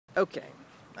Okay,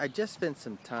 I just spent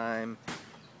some time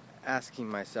asking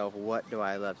myself, what do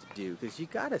I love to do? Because you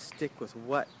gotta stick with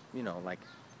like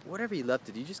whatever you love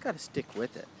to do, you just gotta stick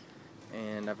with it.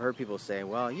 And I've heard people say,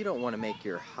 well, you don't want to make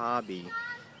your hobby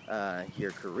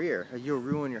your career, or you'll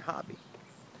ruin your hobby.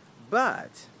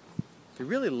 But if you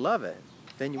really love it,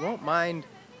 then you won't mind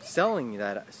selling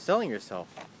yourself.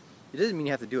 It doesn't mean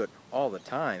you have to do it all the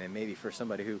time, and maybe for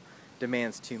somebody who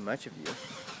demands too much of you.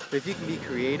 But if you can be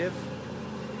creative,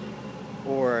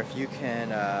 or if you can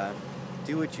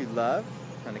do what you love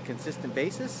on a consistent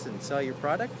basis and sell your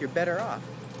product, you're better off.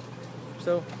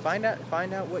 So find out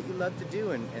what you love to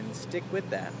do and stick with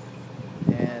that,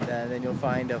 and then you'll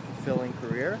find a fulfilling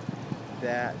career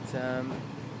that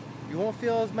you won't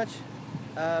feel as much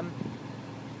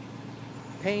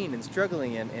pain and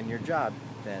struggling in your job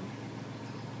then.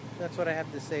 That's what I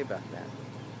have to say about that.